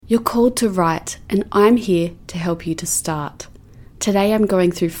You're called to write, and I'm here to help you to start. Today I'm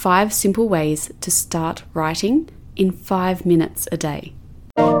going through 5 simple ways to start writing in 5 minutes a day.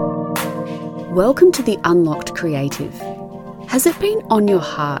 Welcome to the Unlocked Creative. Has it been on your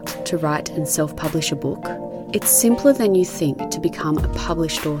heart to write and self-publish a book? It's simpler than you think to become a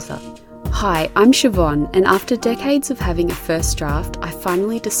published author. Hi, I'm Siobhan, and after decades of having a first draft, I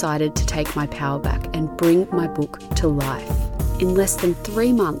finally decided to take my power back and bring my book to life. In less than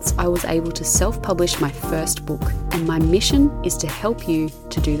 3 months, I was able to self-publish my first book, and my mission is to help you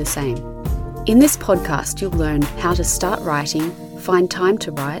to do the same. In this podcast, you'll learn how to start writing, find time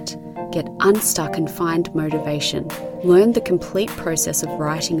to write, get unstuck and find motivation, learn the complete process of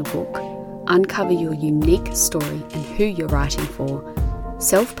writing a book, uncover your unique story and who you're writing for,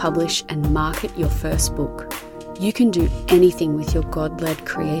 self-publish and market your first book. You can do anything with your God-led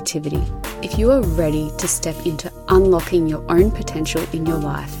creativity. If you are ready to step into unlocking your own potential in your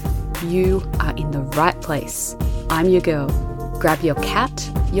life, you are in the right place. I'm your girl. Grab your cat,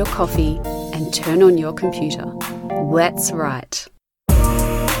 your coffee, and turn on your computer. Let's write.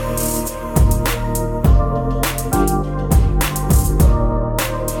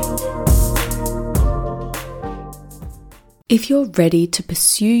 If you're ready to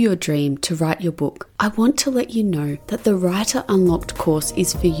pursue your dream to write your book, I want to let you know that the Writer Unlocked course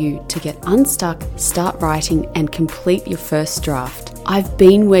is for you to get unstuck, start writing, and complete your first draft. I've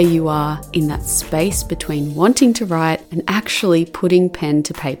been where you are in that space between wanting to write and actually putting pen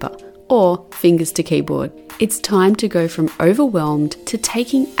to paper, or fingers to keyboard. It's time to go from overwhelmed to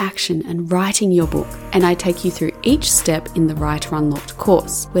taking action and writing your book. And I take you through each step in the Writer Unlocked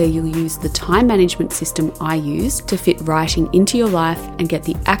course, where you'll use the time management system I use to fit writing into your life and get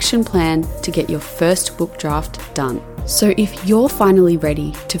the action plan to get your first book draft done. So if you're finally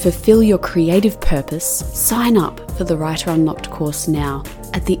ready to fulfill your creative purpose, sign up for the Writer Unlocked course now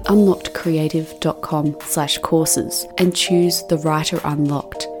at theunlockedcreative.com/courses and choose the Writer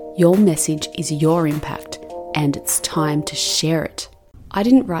Unlocked. Your message is your impact, and it's time to share it. I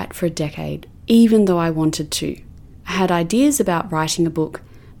didn't write for a decade, even though I wanted to. I had ideas about writing a book,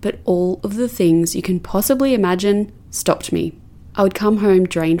 but all of the things you can possibly imagine stopped me. I would come home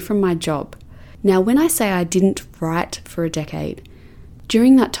drained from my job. Now, when I say I didn't write for a decade,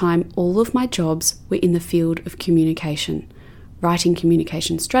 during that time, all of my jobs were in the field of communication, writing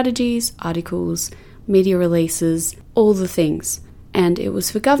communication strategies, articles, media releases, all the things. And it was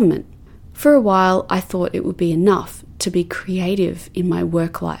for government. For a while, I thought it would be enough to be creative in my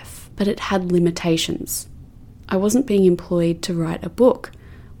work life, but it had limitations. I wasn't being employed to write a book,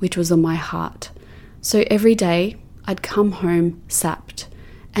 which was on my heart. So every day, I'd come home sapped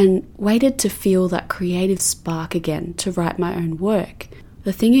and waited to feel that creative spark again to write my own work.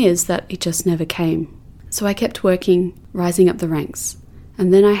 The thing is that it just never came. So I kept working, rising up the ranks.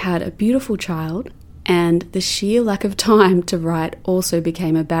 And then I had a beautiful child, and the sheer lack of time to write also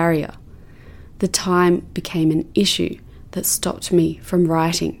became a barrier. The time became an issue that stopped me from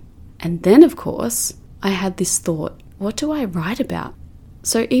writing. And then, of course, I had this thought, what do I write about?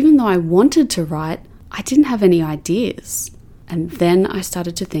 So even though I wanted to write, I didn't have any ideas. And then I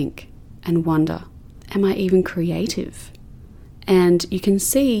started to think and wonder, am I even creative? And you can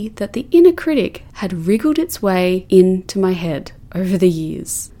see that the inner critic had wriggled its way into my head over the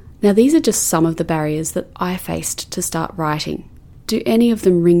years. Now, these are just some of the barriers that I faced to start writing. Do any of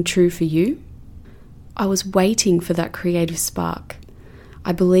them ring true for you? I was waiting for that creative spark.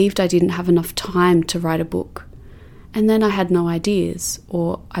 I believed I didn't have enough time to write a book. And then I had no ideas,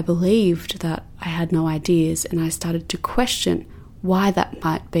 or I believed that I had no ideas, and I started to question why that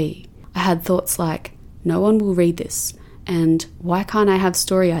might be. I had thoughts like, no one will read this, and why can't I have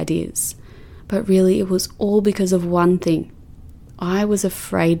story ideas? But really, it was all because of one thing. I was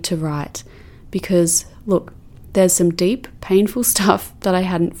afraid to write because, look, there's some deep, painful stuff that I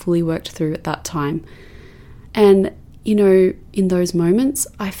hadn't fully worked through at that time. And, you know, in those moments,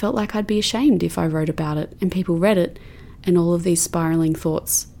 I felt like I'd be ashamed if I wrote about it and people read it, and all of these spiraling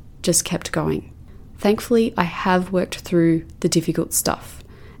thoughts just kept going. Thankfully, I have worked through the difficult stuff,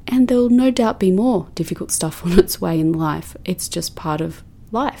 and there'll no doubt be more difficult stuff on its way in life. It's just part of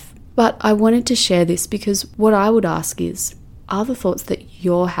life. But I wanted to share this because what I would ask is, are the thoughts that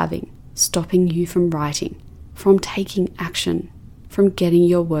you're having stopping you from writing, from taking action, from getting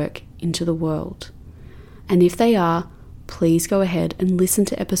your work into the world? And if they are, please go ahead and listen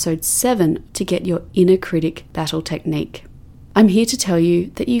to episode 7 to get your inner critic battle technique. I'm here to tell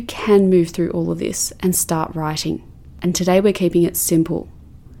you that you can move through all of this and start writing. And today we're keeping it simple.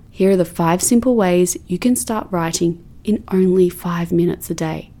 Here are the 5 simple ways you can start writing in only 5 minutes a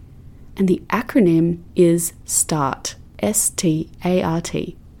day. And the acronym is START.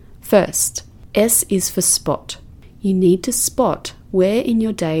 S-T-A-R-T. First, S is for spot. You need to spot where in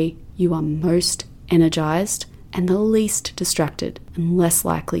your day you are most energized and the least distracted and less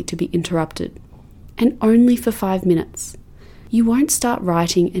likely to be interrupted. And only for 5 minutes. You won't start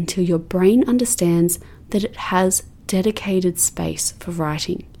writing until your brain understands that it has dedicated space for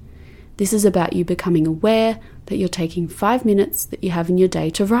writing. This is about you becoming aware that you're taking 5 minutes that you have in your day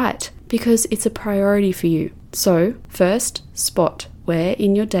to write because it's a priority for you. So, first, spot where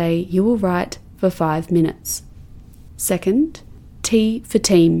in your day you will write for 5 minutes. Second, T for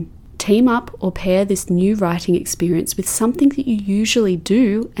team. Team up or pair this new writing experience with something that you usually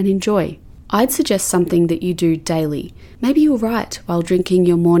do and enjoy. I'd suggest something that you do daily. Maybe you'll write while drinking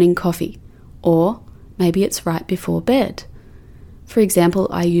your morning coffee, or maybe it's right before bed. For example,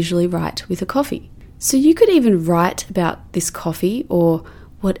 I usually write with a coffee. So you could even write about this coffee or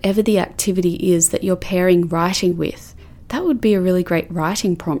whatever the activity is that you're pairing writing with. That would be a really great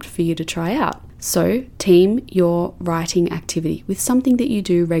writing prompt for you to try out. So team your writing activity with something that you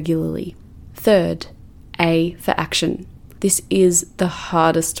do regularly. Third, A for action. This is the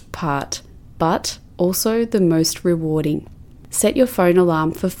hardest part, but also the most rewarding. Set your phone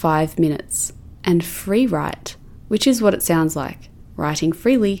alarm for 5 minutes and free write, which is what it sounds like, writing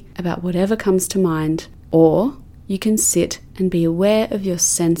freely about whatever comes to mind. Or you can sit and be aware of your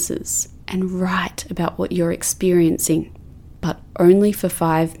senses and write about what you're experiencing, but only for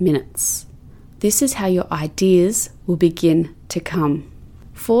 5 minutes. This is how your ideas will begin to come.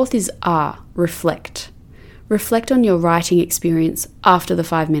 Fourth is R, reflect. Reflect on your writing experience after the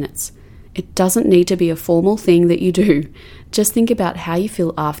 5 minutes. It doesn't need to be a formal thing that you do. Just think about how you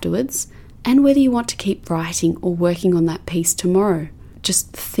feel afterwards and whether you want to keep writing or working on that piece tomorrow.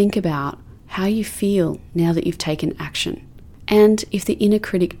 Just think about how you feel now that you've taken action. And if the inner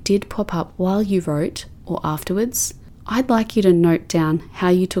critic did pop up while you wrote or afterwards, I'd like you to note down how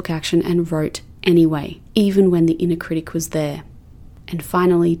you took action and wrote anyway, even when the inner critic was there. And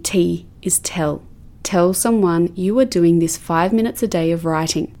finally, T is tell. Tell someone you are doing this 5 minutes a day of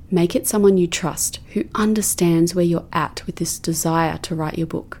writing. Make it someone you trust, who understands where you're at with this desire to write your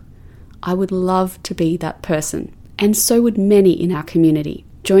book. I would love to be that person, and so would many in our community.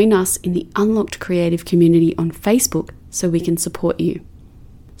 Join us in the Unlocked Creative community on Facebook so we can support you.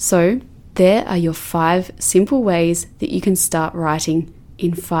 So, there are your 5 simple ways that you can start writing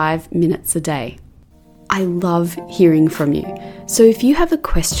in 5 minutes a day. I love hearing from you. So if you have a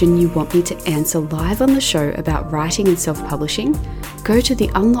question you want me to answer live on the show about writing and self-publishing, go to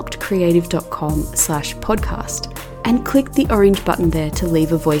theunlockedcreative.com/podcast and click the orange button there to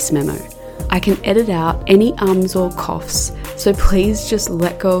leave a voice memo. I can edit out any ums or coughs, so please just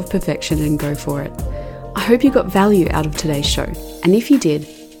let go of perfection and go for it. I hope you got value out of today's show, and if you did,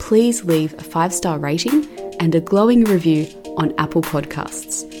 please leave a 5-star rating and a glowing review on Apple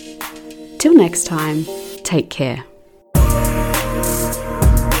Podcasts. Till next time, take care.